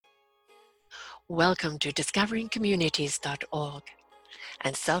Welcome to discoveringcommunities.org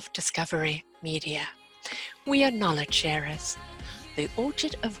and Self-Discovery Media. We are knowledge sharers. The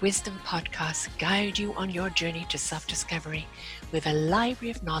Orchard of Wisdom podcasts guide you on your journey to self-discovery with a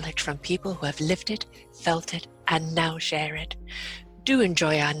library of knowledge from people who have lived it, felt it, and now share it. Do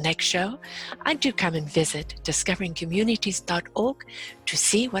enjoy our next show, and do come and visit discoveringcommunities.org to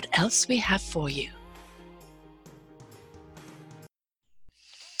see what else we have for you.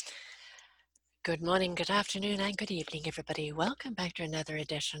 Good morning, good afternoon, and good evening, everybody. Welcome back to another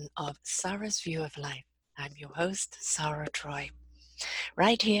edition of Sarah's View of Life. I'm your host, Sarah Troy,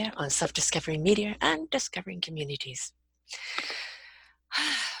 right here on Self-Discovery Media and Discovering Communities.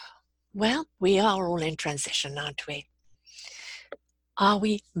 Well, we are all in transition, aren't we? Are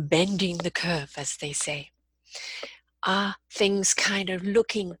we bending the curve, as they say? Are things kind of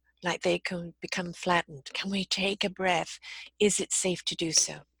looking like they can become flattened? Can we take a breath? Is it safe to do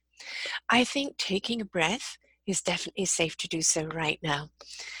so? I think taking a breath is definitely safe to do so right now.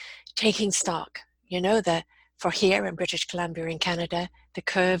 Taking stock, for here in British Columbia in Canada, the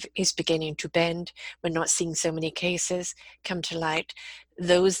curve is beginning to bend. We're not seeing so many cases come to light.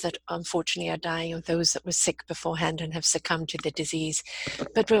 Those that unfortunately are dying are those that were sick beforehand and have succumbed to the disease.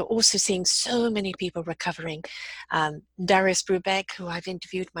 But we're also seeing so many people recovering. Darius Brubeck, who I've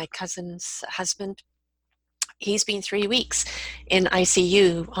interviewed, my cousin's husband, he's been 3 weeks in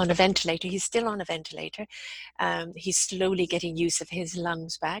ICU on a ventilator. He's still on a ventilator. He's slowly getting use of his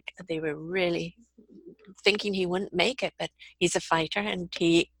lungs back. They were really thinking he wouldn't make it, but he's a fighter, and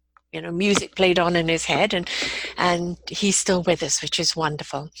music played on in his head, and he's still with us, which is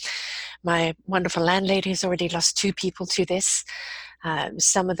wonderful. My wonderful landlady has already lost 2 people to this.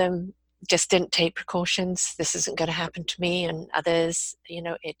 Some of them just didn't take precautions. This isn't going to happen to me, and others,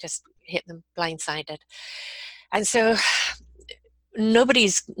 it just hit them blindsided. And so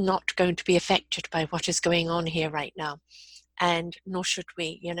nobody's not going to be affected by what is going on here right now. And nor should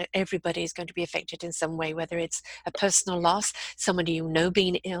we. Everybody is going to be affected in some way, whether it's a personal loss, somebody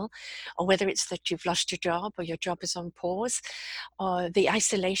being ill, or whether it's that you've lost your job or your job is on pause, or the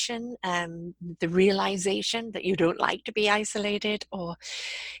isolation, the realization that you don't like to be isolated, or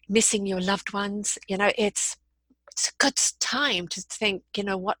missing your loved ones. It's a good time to think,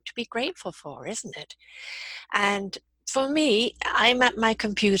 what to be grateful for, isn't it? And for me, I'm at my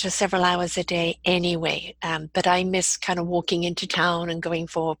computer several hours a day anyway, but I miss kind of walking into town and going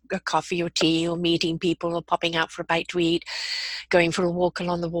for a coffee or tea, or meeting people, or popping out for a bite to eat, going for a walk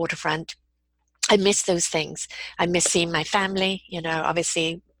along the waterfront. I miss those things. I miss seeing my family.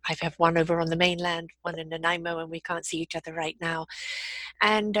 Obviously I have one over on the mainland, one in Nanaimo, and we can't see each other right now.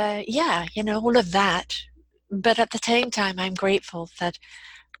 And all of that. But at the same time, I'm grateful that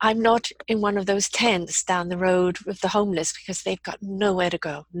I'm not in one of those tents down the road with the homeless, because they've got nowhere to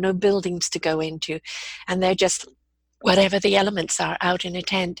go, no buildings to go into, and they're just whatever the elements are out in a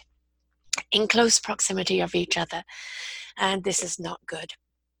tent in close proximity of each other. And this is not good.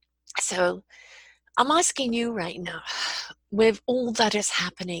 So I'm asking you right now, with all that is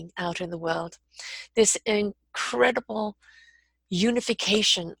happening out in the world, this incredible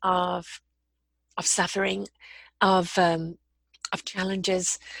unification of suffering, of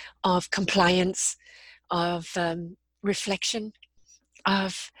challenges, of compliance, of reflection,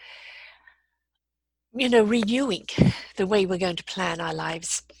 of renewing the way we're going to plan our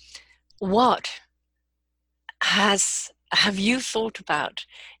lives. What have you thought about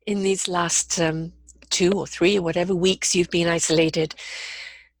in these last 2 or 3 or whatever weeks you've been isolated?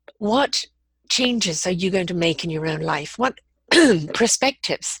 What changes are you going to make in your own life? What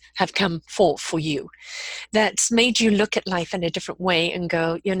perspectives have come forth for you that's made you look at life in a different way and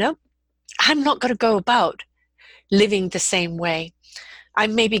go, I'm not going to go about living the same way.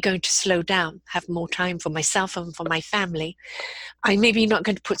 I'm maybe going to slow down, have more time for myself and for my family. I'm maybe not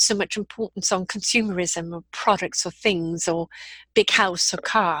going to put so much importance on consumerism or products or things or big house or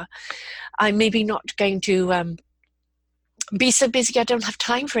car. I'm maybe not going to be so busy I don't have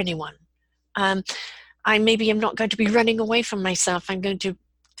time for anyone. I maybe am not going to be running away from myself. I'm going to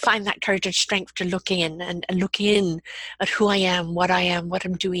find that courage and strength to look in and look in at who I am, what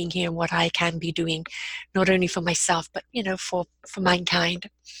I'm doing here, and what I can be doing, not only for myself, but, for mankind.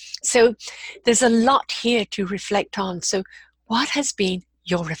 So there's a lot here to reflect on. So what has been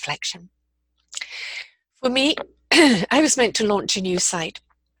your reflection? For me, I was meant to launch a new site,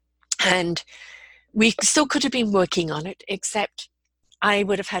 and we still could have been working on it, except I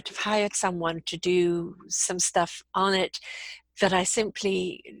would have had to have hired someone to do some stuff on it that I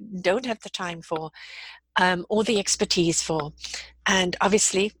simply don't have the time for, or the expertise for. And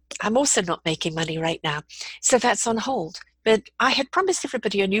obviously, I'm also not making money right now. So that's on hold. But I had promised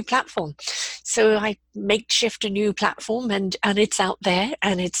everybody a new platform. So I makeshift a new platform, and it's out there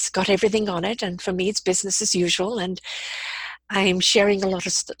and it's got everything on it. And for me, it's business as usual. And I'm sharing a lot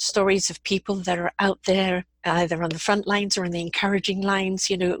of stories of people that are out there, either on the front lines or on the encouraging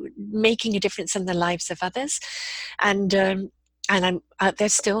lines, making a difference in the lives of others. And I'm out there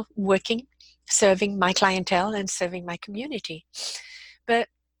still working, serving my clientele and serving my community. But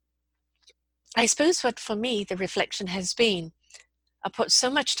I suppose what for me the reflection has been, I put so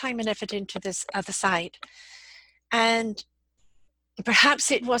much time and effort into this other side, and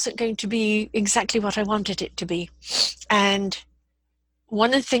perhaps it wasn't going to be exactly what I wanted it to be. And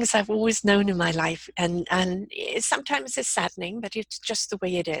one of the things I've always known in my life, and sometimes it's saddening, but it's just the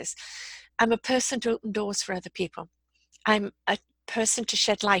way it is. I'm a person to open doors for other people. I'm a person to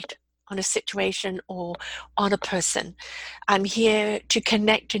shed light on a situation or on a person. I'm here to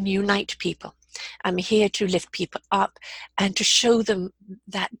connect and unite people. I'm here to lift people up and to show them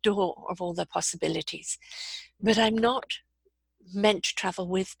that door of all the possibilities. But I'm not meant to travel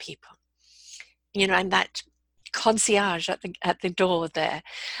with people. I'm that concierge at the door there.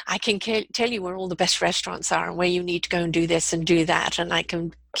 I can tell you where all the best restaurants are and where you need to go and do this and do that, and I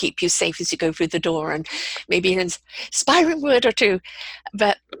can keep you safe as you go through the door and maybe an inspiring word or two,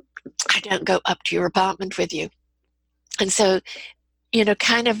 but I don't go up to your apartment with you. And so,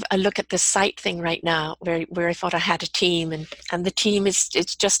 kind of a look at the site thing right now where I thought I had a team, and the team it's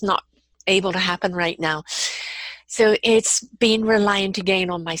just not able to happen right now. So it's been reliant again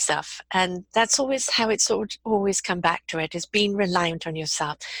on myself. And that's always how it's always come back to it, is being reliant on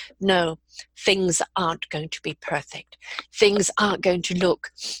yourself. No, things aren't going to be perfect. Things aren't going to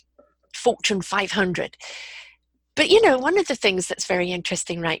look Fortune 500. But, one of the things that's very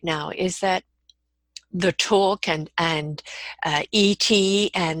interesting right now is that the Talk and ET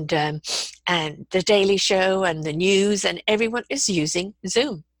and the Daily Show and the news and everyone is using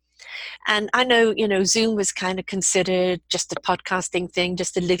Zoom. And I know, Zoom was kind of considered just a podcasting thing,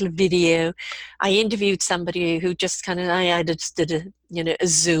 just a little video. I interviewed somebody who just I just did a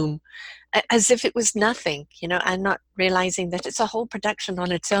Zoom as if it was nothing, and not realizing that it's a whole production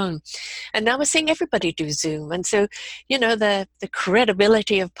on its own. And now we're seeing everybody do Zoom. And so, the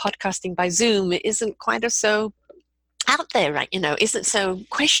credibility of podcasting by Zoom isn't quite so out there, right? Isn't so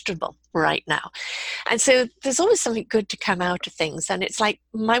questionable right now. And so there's always something good to come out of things. And it's like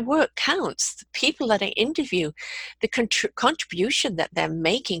my work counts. The people that I interview, the contribution that they're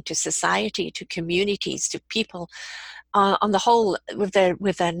making to society, to communities, to people on the whole, with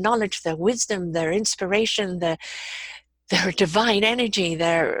their knowledge, their wisdom, their inspiration, their divine energy,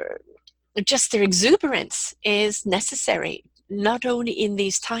 their exuberance is necessary, not only in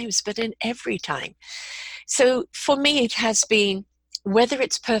these times, but in every time. So for me, it has been, whether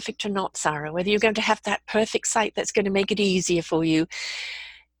it's perfect or not, Sarah, whether you're going to have that perfect site that's going to make it easier for you,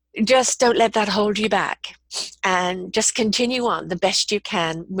 just don't let that hold you back, and just continue on the best you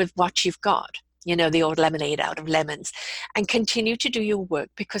can with what you've got. The old lemonade out of lemons, and continue to do your work,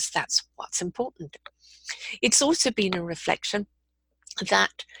 because that's what's important. It's also been a reflection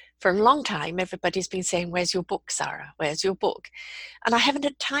that for a long time, everybody's been saying, where's your book, Sarah? Where's your book? And I haven't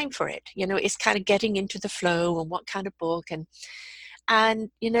had time for it. It's kind of getting into the flow and what kind of book. And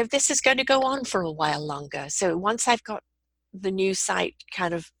this is going to go on for a while longer. So once I've got the new site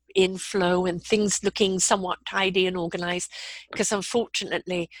kind of in flow and things looking somewhat tidy and organized, because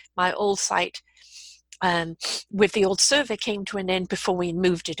unfortunately my old site with the old server came to an end before we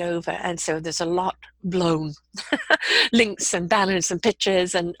moved it over, and so there's a lot blown links and banners and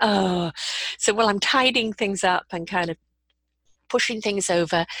pictures, and so while I'm tidying things up and kind of pushing things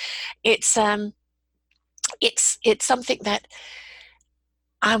over, it's something that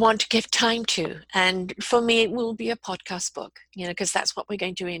I want to give time to. And for me, it will be a podcast book, because that's what we're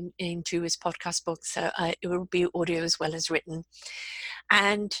going to into is podcast books. So it will be audio as well as written.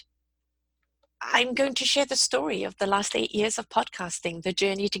 And I'm going to share the story of the last 8 years of podcasting, the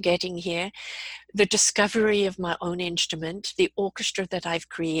journey to getting here, the discovery of my own instrument, the orchestra that I've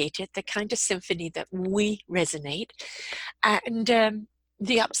created, the kind of symphony that we resonate, and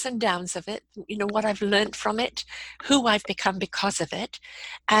the ups and downs of it, what I've learned from it, who I've become because of it,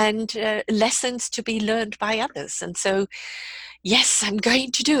 and lessons to be learned by others. And so, yes, I'm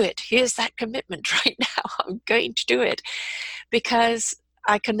going to do it. Here's that commitment right now. I'm going to do it, because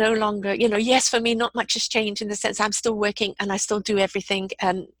I can no longer, yes, for me, not much has changed in the sense I'm still working and I still do everything.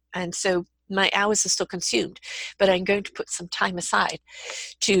 And so my hours are still consumed, but I'm going to put some time aside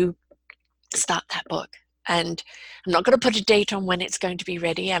to start that book. And I'm not going to put a date on when it's going to be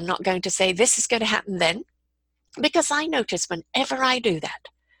ready. I'm not going to say this is going to happen then, because I notice whenever I do that,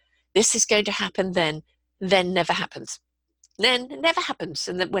 this is going to happen then never happens. then it never happens.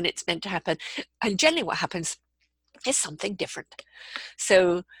 And then when it's meant to happen, and generally what happens is something different.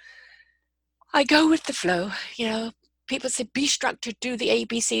 So I go with the flow. People say be structured, do the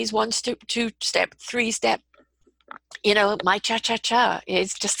ABCs, 1 step, 2 step, 3 step. My cha-cha-cha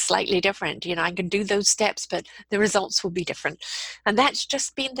is just slightly different. I can do those steps, but the results will be different. And that's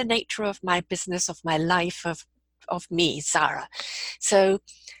just been the nature of my business, of my life, of me, Sarah. So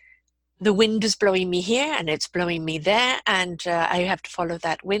the wind is blowing me here and it's blowing me there, and I have to follow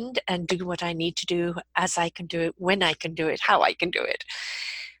that wind and do what I need to do as I can do it, when I can do it, how I can do it.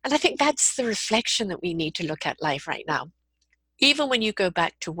 And I think that's the reflection that we need to look at life right now. Even when you go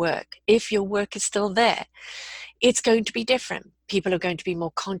back to work, if your work is still there, it's going to be different. People are going to be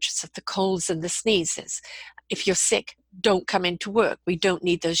more conscious of the colds and the sneezes. If you're sick, don't come into work. We don't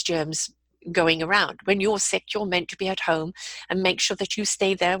need those germs going around. When you're sick, you're meant to be at home, and make sure that you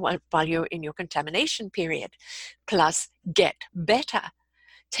stay there while you're in your contamination period. Plus, get better.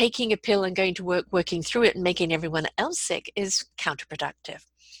 Taking a pill and going to work, working through it and making everyone else sick is counterproductive.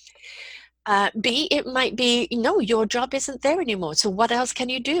 B, it might be, your job isn't there anymore. So what else can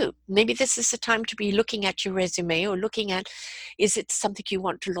you do? Maybe this is the time to be looking at your resume, or looking at, is it something you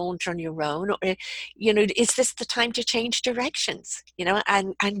want to launch on your own? Or, is this the time to change directions,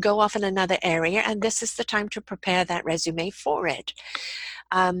 and go off in another area? And this is the time to prepare that resume for it.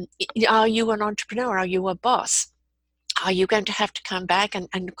 Are you an entrepreneur? Are you a boss? Are you going to have to come back? And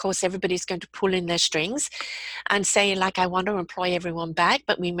of course, everybody's going to pull in their strings and say, like, I want to employ everyone back,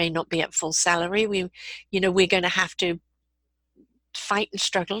 but we may not be at full salary. We're going to have to fight and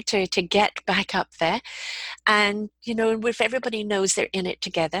struggle to get back up there. And, if everybody knows they're in it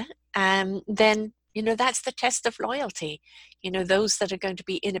together, then, that's the test of loyalty. Those that are going to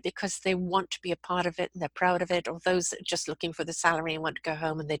be in it because they want to be a part of it and they're proud of it, or those that are just looking for the salary and want to go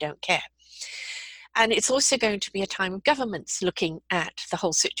home and they don't care. And it's also going to be a time of governments looking at the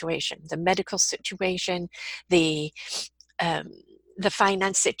whole situation, the medical situation, the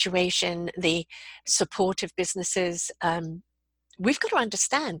finance situation, the support of businesses. We've got to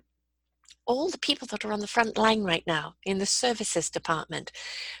understand all the people that are on the front line right now in the services department,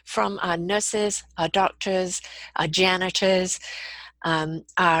 from our nurses, our doctors, our janitors,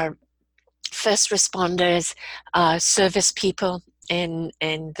 our first responders, our service people, in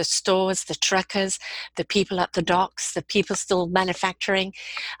the stores, the truckers, the people at the docks, the people still manufacturing,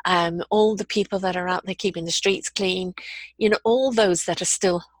 all the people that are out there keeping the streets clean, all those that are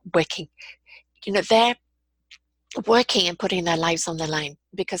still working, they're working and putting their lives on the line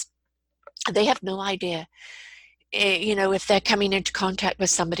because they have no idea, if they're coming into contact with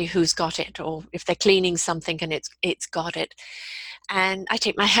somebody who's got it, or if they're cleaning something and it's got it. And I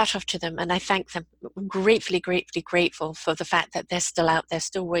take my hat off to them and I thank them. Gratefully, gratefully grateful for the fact that they're still out there,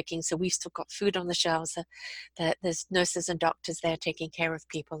 still working. So we've still got food on the shelves. There's nurses and doctors there taking care of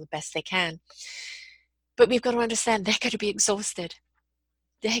people the best they can. But we've got to understand they're going to be exhausted.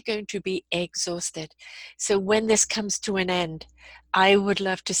 They're going to be exhausted. So when this comes to an end, I would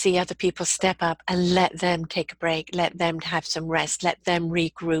love to see other people step up and let them take a break, let them have some rest, let them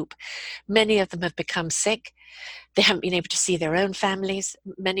regroup. Many of them have become sick. They haven't been able to see their own families.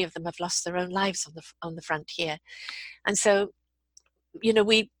 Many of them have lost their own lives on the frontier. And so,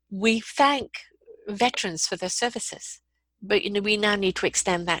 we thank veterans for their services, but we now need to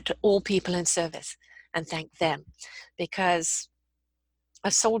extend that to all people in service and thank them, because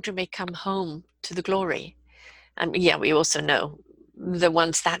a soldier may come home to the glory. And we also know the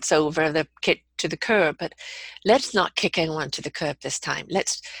once that's over, the kick to the curb, but let's not kick anyone to the curb this time.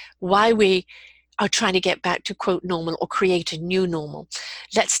 Why we are trying to get back to quote normal or create a new normal,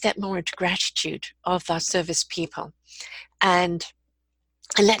 let's step more into gratitude of our service people, and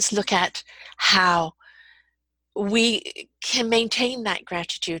let's look at how we can maintain that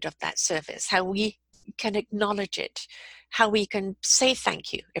gratitude of that service, how we can acknowledge it, how we can say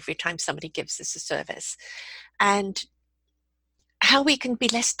thank you every time somebody gives us a service, and how we can be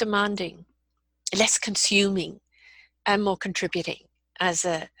less demanding, less consuming, and more contributing as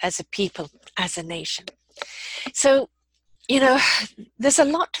a people, as a nation. So, there's a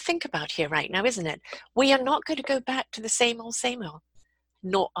lot to think about here right now, isn't it? We are not going to go back to the same old,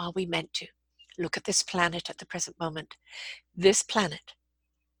 nor are we meant to. Look at this planet at the present moment. This planet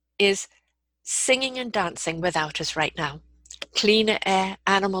is singing and dancing without us right now. Cleaner air,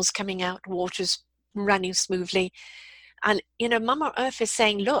 animals coming out, water's running smoothly. And, Mama Earth is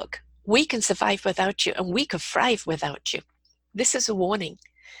saying, look, we can survive without you and we can thrive without you. This is a warning.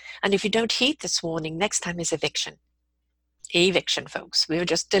 And if you don't heed this warning, next time is eviction. Eviction, folks. We'll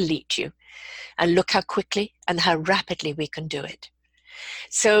just delete you. And look how quickly and how rapidly we can do it.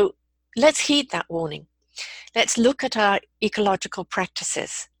 So let's heed that warning. Let's look at our ecological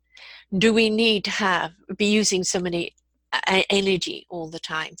practices. Do we need to be using so many energy all the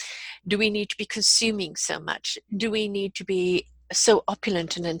time? Do we need to be consuming so much? Do we need to be so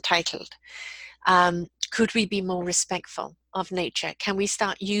opulent and entitled? Could we be more respectful of nature? Can we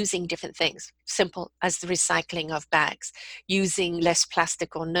start using different things? Simple as the recycling of bags, using less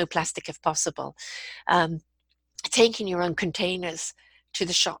plastic or no plastic if possible, taking your own containers to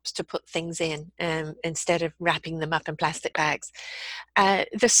the shops to put things in instead of wrapping them up in plastic bags.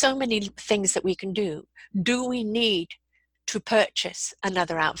 There's so many things that we can do. Do we need to purchase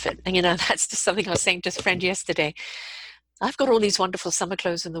another outfit? And that's just something I was saying to a friend yesterday. I've got all these wonderful summer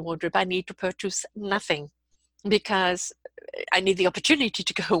clothes in the wardrobe. I need to purchase nothing because I need the opportunity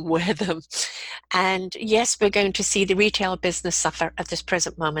to go and wear them. And yes, we're going to see the retail business suffer at this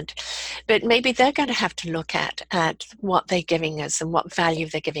present moment, but maybe they're going to have to look at what they're giving us and what value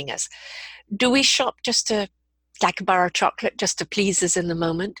they're giving us. Do we shop just to, like a bar of chocolate, just to please us in the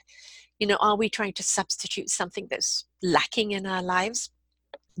moment? Are we trying to substitute something that's lacking in our lives?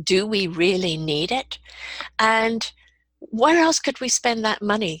 Do we really need it? And where else could we spend that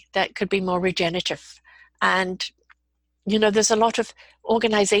money that could be more regenerative? And there's a lot of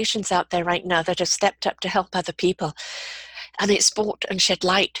organizations out there right now that have stepped up to help other people, and it's brought and shed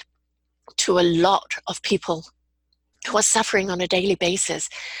light to a lot of people who are suffering on a daily basis.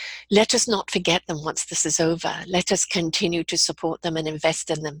 Let us not forget them once this is over. Let us continue to support them and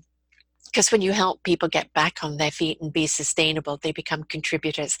invest in them. Because when you help people get back on their feet and be sustainable, they become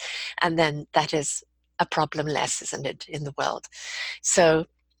contributors, and then that is a problem less, isn't it, in the world? So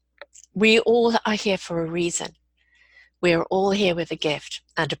we all are here for a reason. We're all here with a gift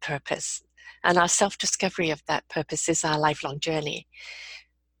and a purpose, and our self-discovery of that purpose is our lifelong journey.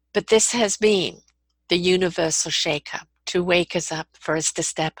 But this has been the universal shake-up to wake us up, for us to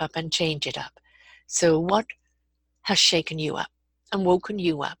step up and change it up. So what has shaken you up and woken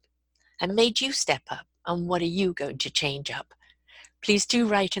you up and made you step up, and what are you going to change up? Please do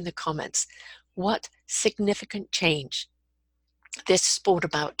write in the comments what significant change this brought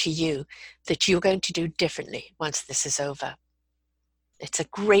about to you that you're going to do differently once this is over. It's a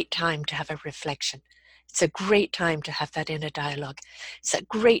great time to have a reflection. It's a great time to have that inner dialogue. It's a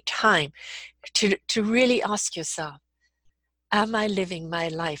great time to really ask yourself, am I living my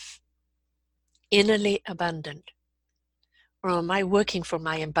life innerly abundant? Or am I working for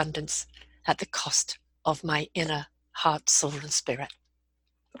my abundance at the cost of my inner heart, soul, and spirit,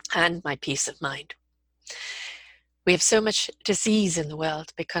 and my peace of mind? We have so much disease in the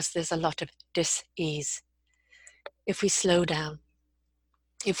world because there's a lot of dis-ease. If we slow down,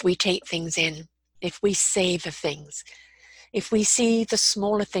 if we take things in, if we savor things, if we see the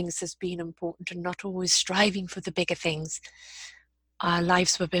smaller things as being important and not always striving for the bigger things, our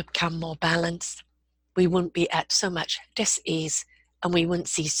lives will become more balanced. We wouldn't be at so much dis-ease, and we wouldn't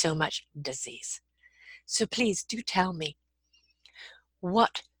see so much disease. So please do tell me,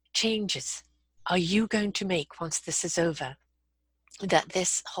 what changes are you going to make once this is over, that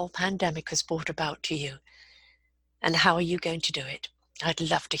this whole pandemic has brought about to you? And how are you going to do it? I'd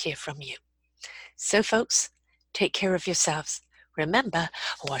love to hear from you. So folks, take care of yourselves. Remember,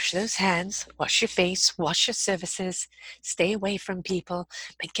 wash those hands, wash your face, wash your surfaces, stay away from people,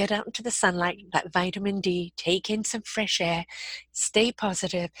 but get out into the sunlight, that vitamin D, take in some fresh air, stay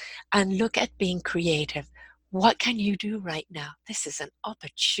positive, and look at being creative. What can you do right now? This is an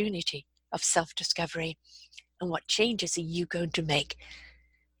opportunity of self-discovery. And what changes are you going to make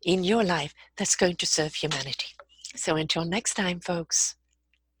in your life that's going to serve humanity? So until next time, folks,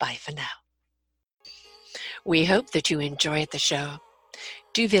 bye for now. We hope that you enjoyed the show.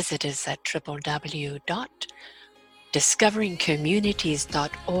 Do visit us at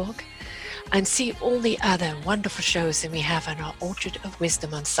www.discoveringcommunities.org and see all the other wonderful shows that we have on our Orchard of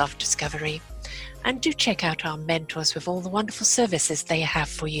Wisdom on self-discovery. And do check out our mentors with all the wonderful services they have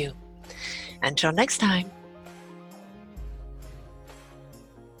for you. Until next time.